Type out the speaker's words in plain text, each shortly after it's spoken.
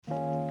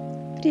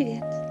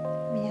Привет,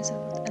 меня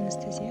зовут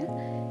Анастасия,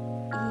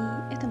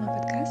 и это мой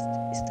подкаст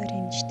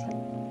 «История мечты».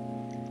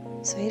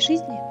 В своей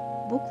жизни,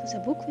 букву за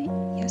буквой,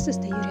 я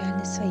создаю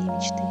реальность своей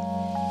мечты.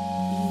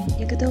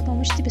 И я готова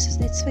помочь тебе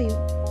создать свою.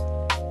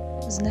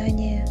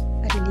 Знания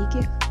о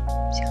религиях,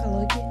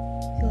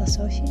 психологии,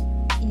 философии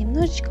и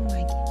немножечко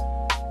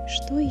магии.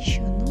 Что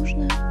еще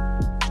нужно,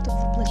 чтобы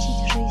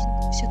воплотить в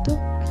жизнь все то,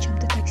 о чем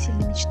ты так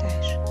сильно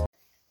мечтаешь?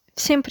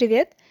 Всем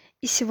привет!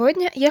 И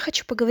сегодня я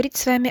хочу поговорить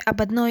с вами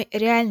об одной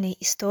реальной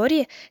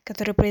истории,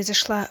 которая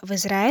произошла в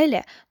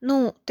Израиле.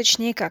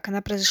 Точнее как,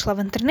 она произошла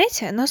в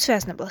интернете, но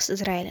связана была с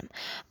Израилем.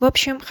 В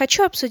общем,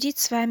 хочу обсудить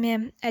с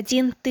вами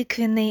один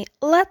тыквенный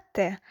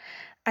латте,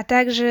 а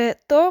также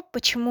то,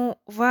 почему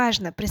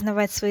важно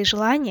признавать свои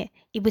желания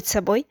и быть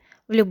собой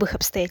в любых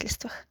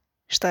обстоятельствах.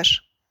 Что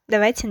ж,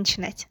 давайте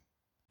начинать.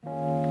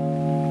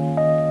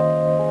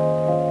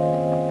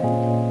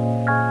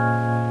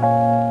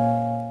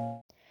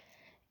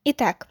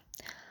 Итак,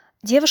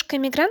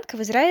 девушка-иммигрантка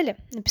в Израиле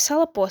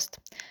написала пост,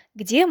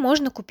 где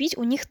можно купить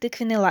у них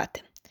тыквенный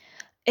латте.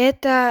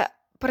 Это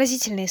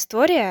поразительная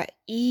история,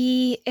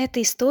 и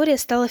эта история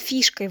стала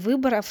фишкой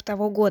выборов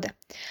того года.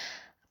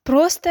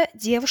 Просто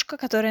девушка,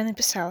 которая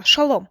написала: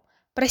 «Шалом,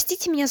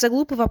 простите меня за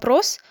глупый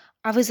вопрос,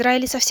 а в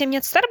Израиле совсем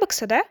нет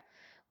Старбакса, да?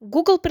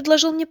 Google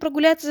предложил мне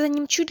прогуляться за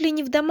ним чуть ли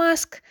не в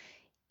Дамаск.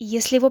 И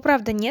если его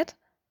правда нет,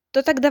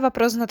 то тогда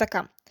вопрос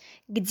знатокам.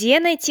 Где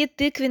найти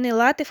тыквенный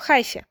латте в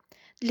Хайфе?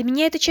 Для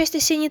меня это часть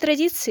осенней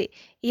традиции,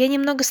 и я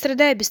немного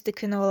страдаю без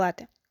тыквенного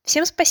латте.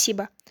 Всем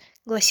спасибо»,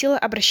 — гласило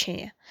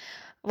обращение.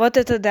 Вот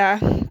это да!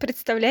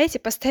 Представляете,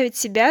 поставить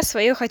себя,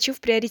 свое «хочу»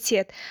 в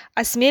приоритет,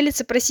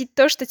 осмелиться просить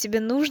то, что тебе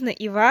нужно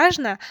и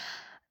важно,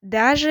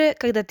 даже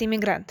когда ты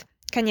мигрант.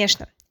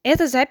 Конечно,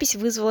 эта запись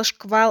вызвала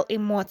шквал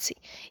эмоций.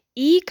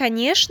 И,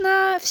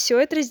 конечно, все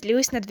это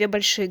разделилось на две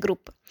большие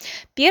группы.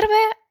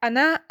 Первая,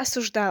 она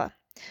осуждала.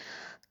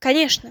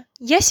 Конечно,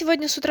 я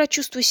сегодня с утра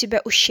чувствую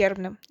себя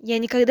ущербным. Я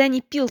никогда не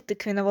пил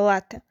тыквенного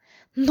латте.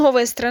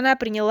 Новая страна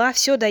приняла,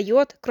 все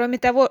дает, кроме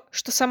того,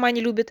 что сама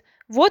не любит.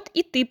 Вот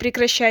и ты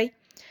прекращай.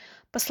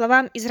 По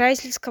словам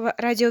израильского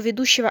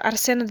радиоведущего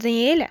Арсена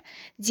Даниэля,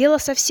 дело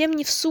совсем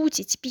не в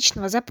сути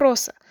типичного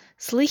запроса.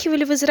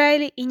 Слыхивали в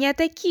Израиле и не о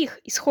таких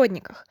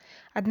исходниках.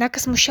 Однако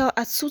смущало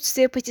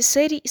отсутствие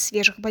патиссерий и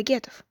свежих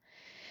багетов.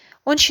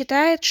 Он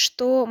считает,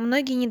 что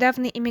многие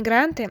недавние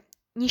иммигранты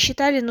не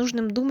считали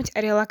нужным думать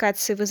о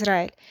релокации в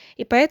Израиль,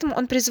 и поэтому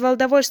он призывал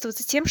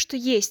довольствоваться тем, что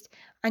есть,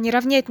 а не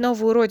равнять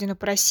новую родину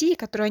по России,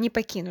 которую они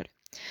покинули.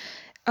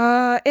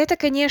 Это,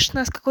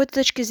 конечно, с какой-то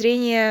точки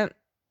зрения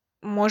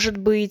может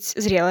быть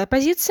зрелая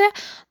позиция,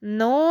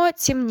 но,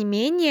 тем не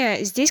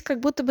менее, здесь как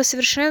будто бы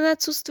совершенно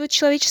отсутствует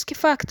человеческий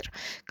фактор,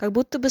 как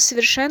будто бы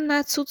совершенно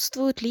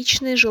отсутствуют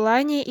личные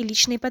желания и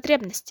личные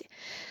потребности.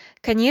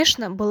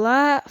 Конечно,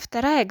 была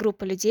вторая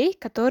группа людей,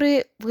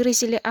 которые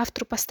выразили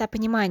автору поста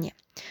понимание.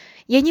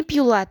 Я не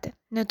пью латте,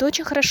 но это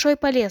очень хорошо и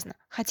полезно,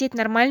 хотеть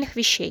нормальных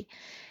вещей.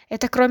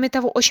 Это, кроме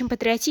того, очень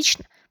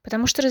патриотично,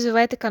 потому что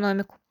развивает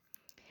экономику.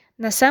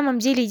 На самом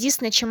деле,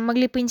 единственное, чем мы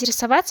могли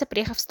поинтересоваться,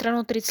 приехав в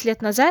страну 30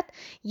 лет назад,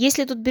 есть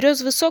ли тут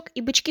березовый сок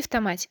и бычки в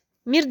томате.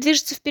 Мир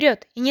движется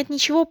вперед, и нет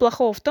ничего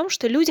плохого в том,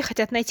 что люди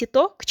хотят найти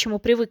то, к чему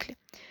привыкли.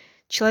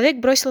 Человек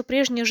бросил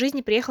прежнюю жизнь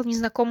и приехал в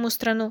незнакомую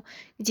страну,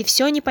 где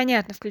все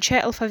непонятно,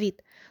 включая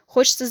алфавит.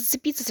 Хочется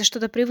зацепиться за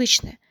что-то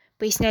привычное,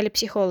 поясняли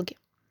психологи.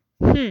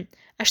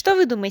 А что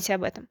вы думаете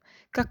об этом?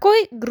 К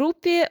какой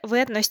группе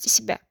вы относите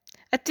себя?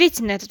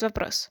 Ответьте на этот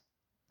вопрос.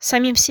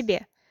 Самим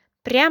себе.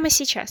 Прямо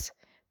сейчас.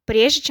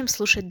 Прежде чем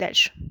слушать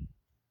дальше.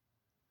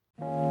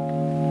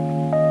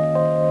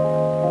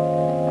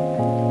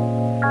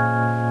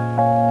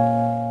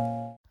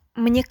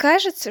 Мне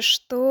кажется,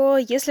 что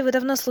если вы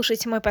давно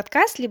слушаете мой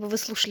подкаст, либо вы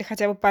слушали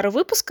хотя бы пару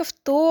выпусков,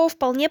 то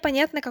вполне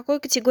понятно, к какой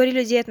категории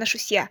людей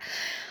отношусь я.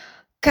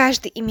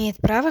 Каждый имеет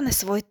право на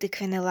свой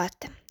тыквенный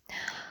латте.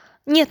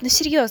 Нет,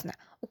 серьезно.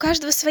 У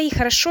каждого свои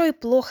хорошо и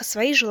плохо,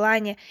 свои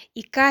желания,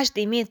 и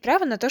каждый имеет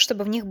право на то,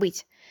 чтобы в них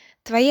быть.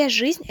 Твоя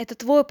жизнь – это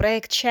твой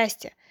проект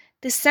счастья.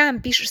 Ты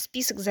сам пишешь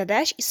список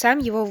задач и сам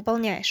его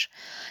выполняешь.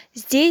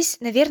 Здесь,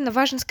 наверное,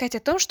 важно сказать о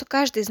том, что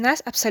каждый из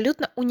нас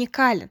абсолютно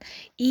уникален.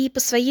 И по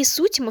своей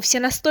сути мы все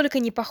настолько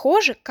не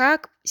похожи,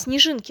 как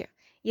снежинки.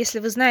 Если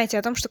вы знаете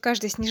о том, что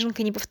каждая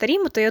снежинка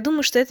неповторима, то я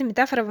думаю, что эта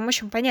метафора вам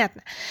очень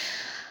понятна.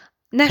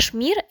 Наш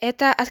мир –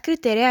 это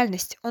открытая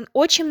реальность. Он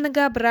очень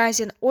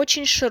многообразен,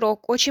 очень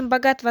широк, очень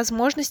богат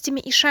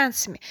возможностями и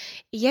шансами.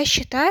 И я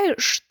считаю,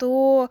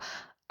 что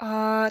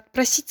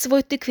просить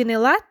свой тыквенный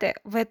латте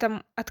в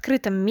этом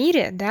открытом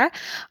мире,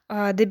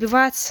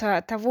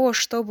 добиваться того,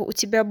 чтобы у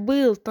тебя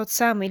был тот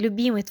самый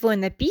любимый твой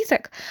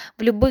напиток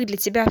в любых для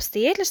тебя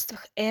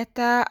обстоятельствах,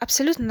 это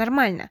абсолютно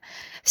нормально.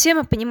 Все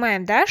мы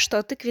понимаем,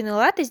 что тыквенный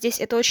латте здесь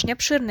это очень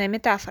обширная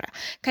метафора.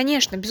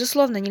 Конечно,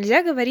 безусловно,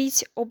 нельзя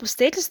говорить об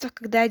обстоятельствах,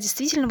 когда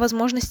действительно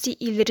возможности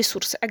или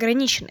ресурсы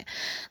ограничены.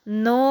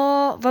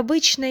 Но в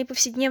обычной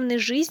повседневной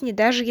жизни,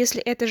 даже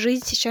если эта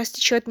жизнь сейчас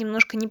течет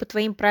немножко не по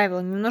твоим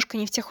правилам, немножко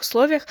не в тех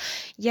условиях,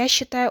 я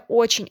считаю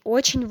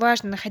очень-очень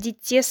важным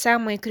находить те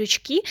самые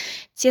крючки,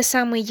 те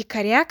самые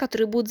якоря,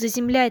 которые будут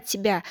заземлять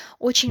тебя.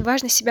 Очень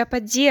важно себя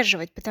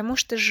поддерживать, потому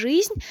что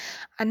жизнь,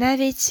 она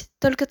ведь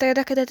только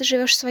тогда, когда ты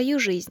живешь свою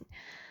жизнь.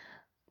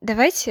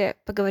 Давайте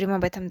поговорим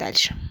об этом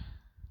дальше.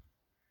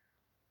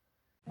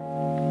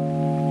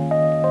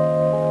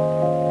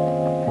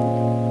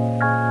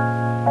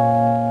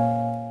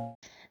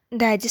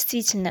 Да,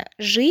 действительно,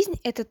 жизнь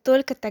 — это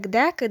только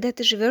тогда, когда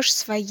ты живешь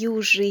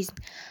свою жизнь.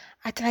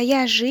 А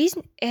твоя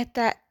жизнь —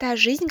 это та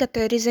жизнь,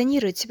 которая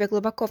резонирует тебе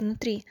глубоко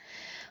внутри.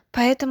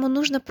 Поэтому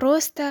нужно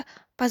просто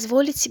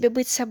позволить себе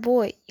быть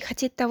собой и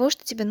хотеть того,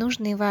 что тебе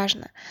нужно и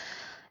важно.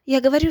 Я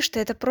говорю, что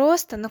это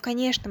просто, но,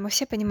 конечно, мы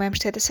все понимаем,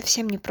 что это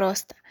совсем не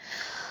просто.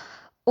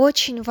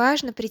 Очень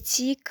важно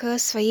прийти к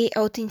своей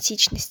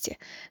аутентичности,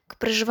 к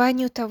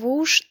проживанию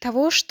того,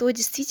 что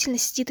действительно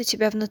сидит у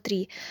тебя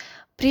внутри.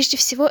 Прежде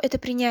всего, это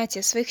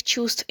принятие своих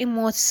чувств,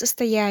 эмоций,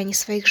 состояний,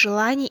 своих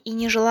желаний и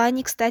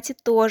нежеланий, кстати,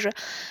 тоже.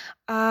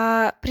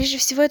 Прежде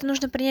всего, это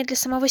нужно принять для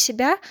самого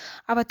себя,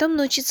 а потом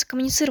научиться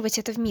коммуницировать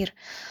это в мир.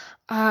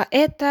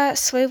 Это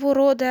своего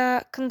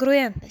рода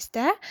конгруентность,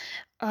 да?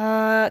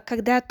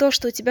 Когда то,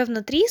 что у тебя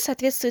внутри,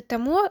 соответствует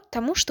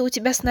тому, что у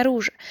тебя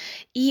снаружи.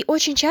 И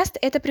очень часто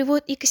это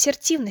приводит и к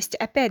ассертивности.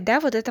 Опять, да,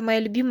 вот это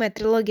моя любимая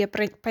трилогия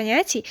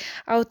понятий.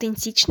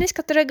 Аутентичность,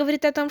 которая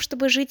говорит о том,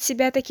 чтобы жить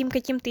себя таким,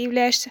 каким ты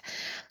являешься.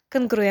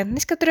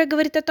 Конгруентность, которая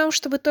говорит о том,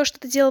 чтобы то, что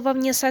ты делал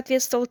вовне,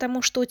 соответствовало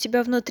тому, что у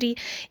тебя внутри.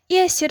 И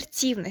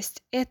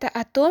ассертивность. Это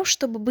о том,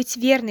 чтобы быть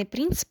верной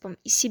принципам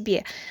и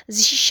себе,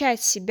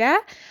 защищать себя.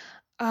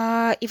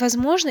 И,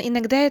 возможно,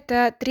 иногда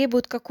это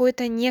требует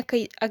какой-то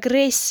некой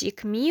агрессии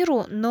к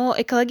миру, но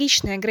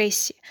экологичной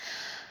агрессии.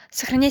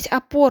 Сохранять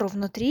опору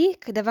внутри,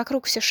 когда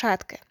вокруг все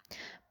шаткое.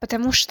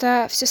 Потому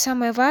что все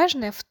самое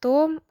важное в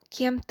том,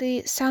 кем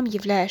ты сам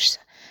являешься.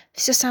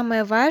 Все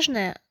самое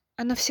важное,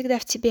 оно всегда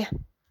в тебе.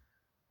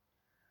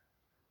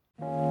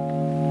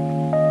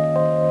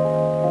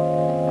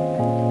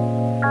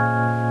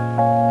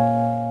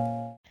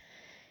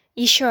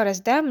 Еще раз,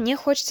 да, мне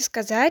хочется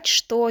сказать,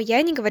 что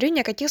я не говорю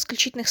ни о каких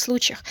исключительных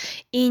случаях.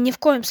 И ни в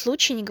коем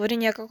случае не говорю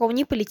ни о каком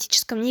ни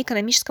политическом, ни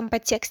экономическом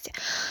подтексте.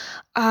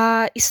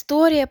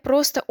 История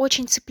просто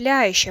очень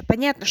цепляющая.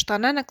 Понятно, что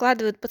она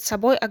накладывает под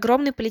собой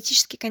огромный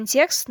политический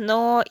контекст,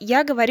 но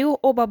я говорю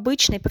об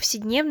обычной,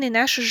 повседневной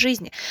нашей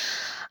жизни.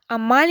 О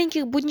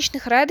маленьких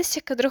будничных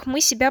радостях, которых мы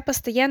себя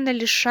постоянно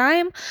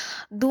лишаем,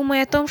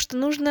 думая о том, что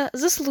нужно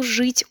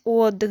заслужить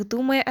отдых,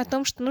 думая о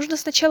том, что нужно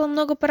сначала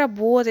много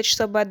поработать,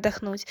 чтобы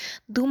отдохнуть,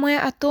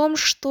 думая о том,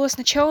 что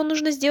сначала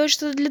нужно сделать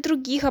что-то для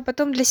других, а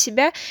потом для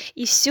себя,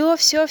 и все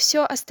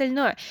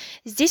остальное.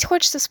 Здесь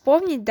хочется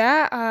вспомнить,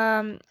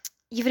 да,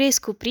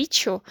 еврейскую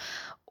притчу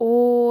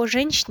о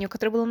женщине, у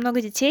которой было много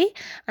детей.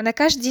 Она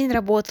каждый день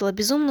работала,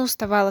 безумно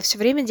уставала, все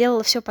время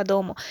делала все по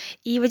дому.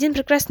 И в один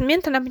прекрасный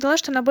момент она поняла,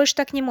 что она больше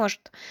так не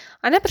может.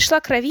 Она пришла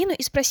к раввину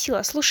и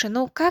спросила: слушай,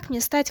 ну как мне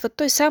стать вот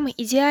той самой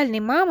идеальной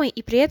мамой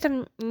и при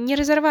этом не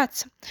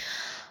разорваться?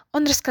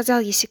 Он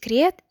рассказал ей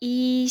секрет,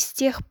 и с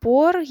тех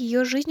пор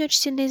ее жизнь очень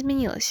сильно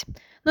изменилась.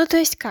 Ну, то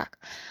есть как?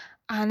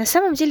 На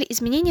самом деле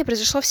изменение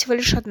произошло всего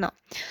лишь одно.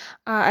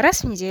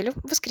 Раз в неделю,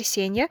 в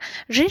воскресенье,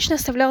 женщина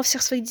оставляла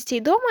всех своих детей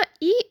дома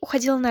и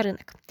уходила на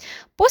рынок.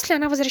 После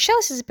она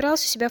возвращалась и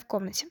запиралась у себя в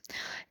комнате.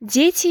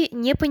 Дети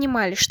не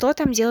понимали, что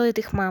там делает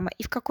их мама,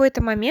 и в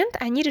какой-то момент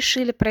они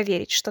решили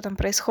проверить, что там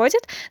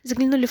происходит,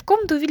 заглянули в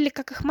комнату, увидели,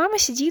 как их мама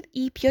сидит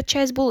и пьет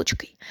чай с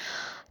булочкой.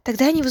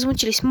 Тогда они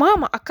возмутились: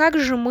 «Мама, а как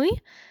же мы?»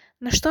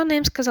 На что она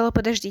им сказала: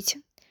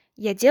 «Подождите,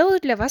 я делаю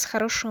для вас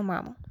хорошую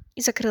маму»,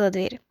 и закрыла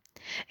дверь.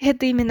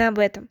 Это именно об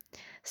этом.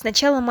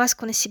 Сначала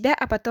маску на себя,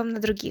 а потом на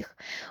других.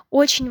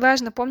 Очень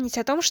важно помнить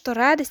о том, что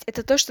радость —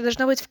 это то, что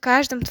должно быть в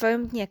каждом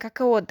твоем дне, как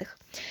и отдых.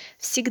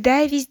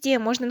 Всегда и везде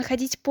можно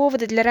находить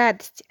поводы для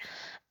радости.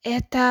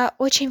 Это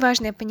очень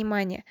важное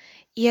понимание,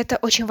 и это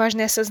очень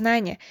важное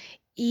осознание.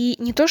 И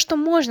не то, что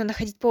можно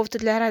находить поводы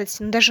для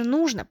радости, но даже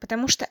нужно,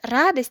 потому что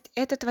радость —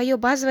 это твое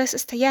базовое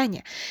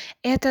состояние.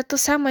 Это то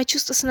самое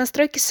чувство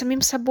сонастройки с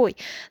самим собой.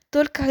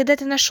 Только когда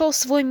ты нашел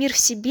свой мир в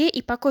себе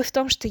и покой в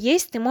том, что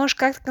есть, ты можешь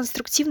как-то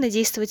конструктивно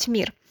действовать в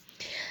мир.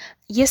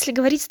 Если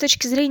говорить с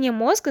точки зрения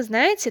мозга,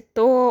 знаете,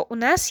 то у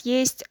нас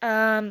есть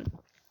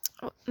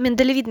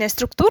миндалевидная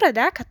структура,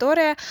 да,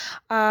 которая,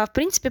 в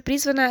принципе,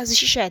 призвана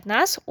защищать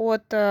нас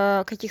от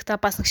каких-то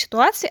опасных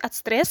ситуаций, от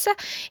стресса.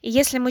 И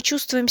если мы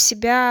чувствуем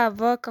себя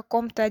в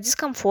каком-то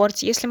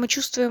дискомфорте, если мы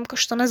чувствуем,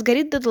 что у нас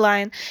горит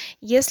дедлайн,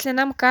 если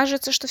нам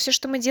кажется, что все,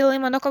 что мы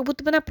делаем, оно как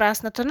будто бы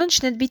напрасно, то оно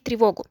начинает бить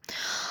тревогу.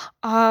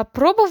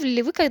 Пробовали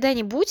ли вы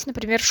когда-нибудь,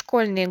 например, в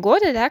школьные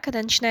годы, да,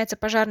 когда начинается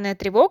пожарная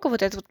тревога,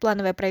 вот эта вот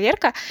плановая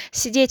проверка,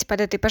 сидеть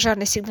под этой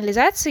пожарной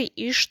сигнализацией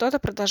и что-то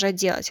продолжать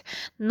делать?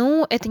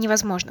 Ну, это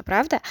невозможно,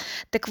 правда?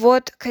 Так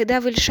вот,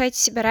 когда вы лишаете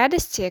себя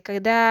радости,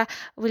 когда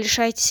вы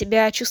лишаете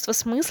себя чувства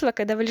смысла,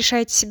 когда вы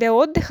лишаете себя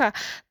отдыха,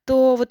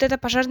 то вот эта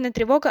пожарная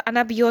тревога,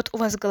 она бьет у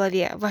вас в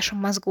голове, в вашем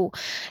мозгу.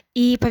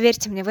 И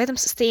поверьте мне, в этом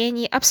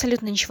состоянии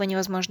абсолютно ничего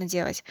невозможно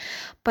делать.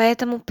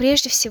 Поэтому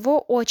прежде всего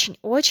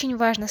очень-очень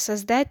важно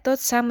создать тот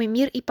самый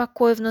мир и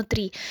покой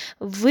внутри,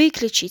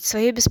 выключить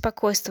свое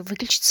беспокойство,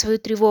 выключить свою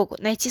тревогу,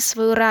 найти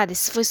свою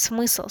радость, свой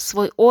смысл,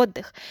 свой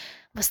отдых,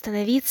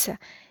 восстановиться,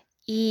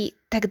 и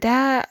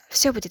тогда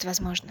все будет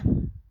возможно.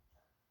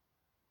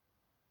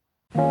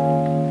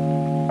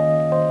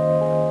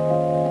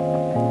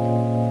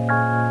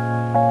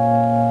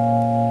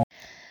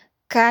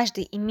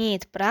 Каждый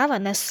имеет право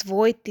на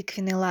свой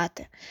тыквенный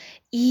латте.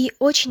 И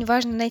очень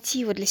важно найти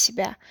его для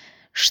себя.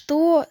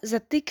 Что за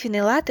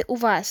тыквенный латте у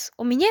вас?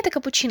 У меня это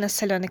капучино с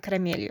соленой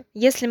карамелью,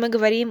 если мы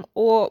говорим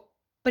о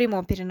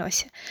прямом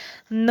переносе.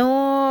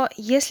 Но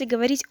если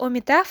говорить о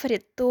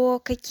метафоре, то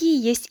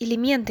какие есть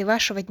элементы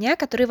вашего дня,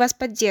 которые вас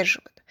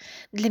поддерживают?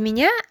 Для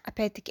меня,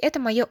 опять-таки, это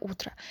мое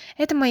утро.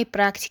 Это мои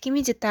практики,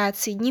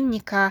 медитации,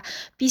 дневника,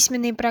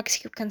 письменные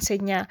практики в конце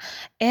дня.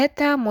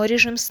 Это мой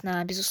режим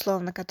сна,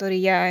 безусловно, который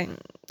я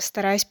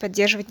стараюсь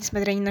поддерживать,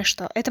 несмотря ни на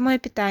что. Это мое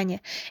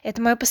питание,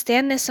 это мое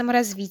постоянное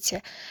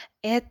саморазвитие,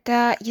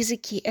 это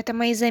языки, это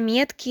мои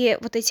заметки,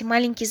 вот эти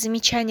маленькие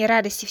замечания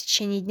радости в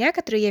течение дня,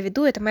 которые я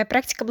веду, это моя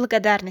практика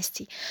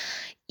благодарностей.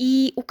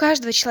 И у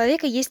каждого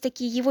человека есть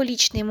такие его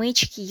личные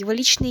маячки, его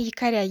личные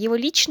якоря, его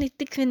личный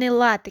тыквенный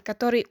латте,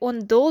 который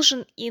он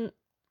должен и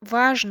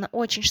важно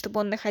очень, чтобы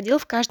он находил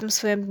в каждом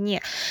своем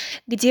дне,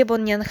 где бы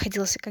он ни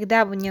находился,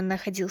 когда бы он ни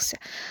находился.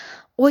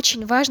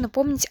 Очень важно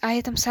помнить о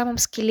этом самом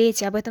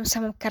скелете, об этом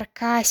самом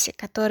каркасе,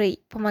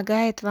 который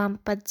помогает вам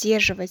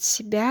поддерживать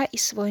себя и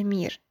свой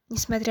мир,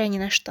 несмотря ни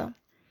на что.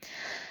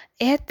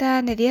 Это,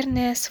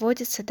 наверное,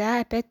 сводится,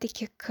 да,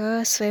 опять-таки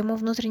к своему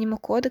внутреннему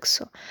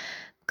кодексу,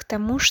 к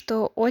тому,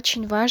 что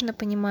очень важно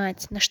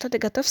понимать, на что ты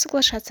готов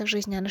соглашаться в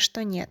жизни, а на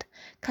что нет.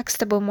 Как с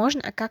тобой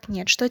можно, а как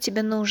нет. Что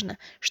тебе нужно,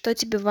 что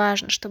тебе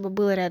важно, чтобы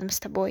было рядом с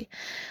тобой.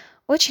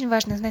 Очень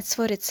важно знать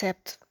свой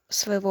рецепт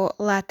своего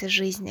латте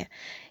жизни.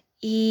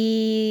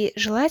 И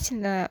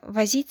желательно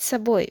возить с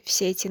собой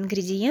все эти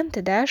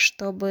ингредиенты, да,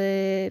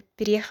 чтобы,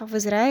 переехав в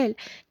Израиль,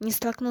 не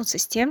столкнуться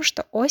с тем,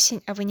 что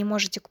осень, а вы не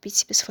можете купить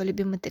себе свой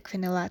любимый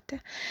тыквенный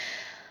латте.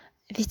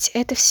 Ведь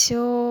это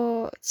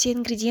все те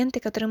ингредиенты,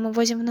 которые мы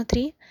возим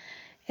внутри,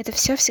 это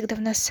все всегда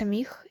в нас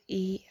самих,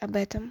 и об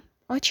этом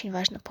очень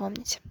важно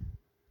помнить.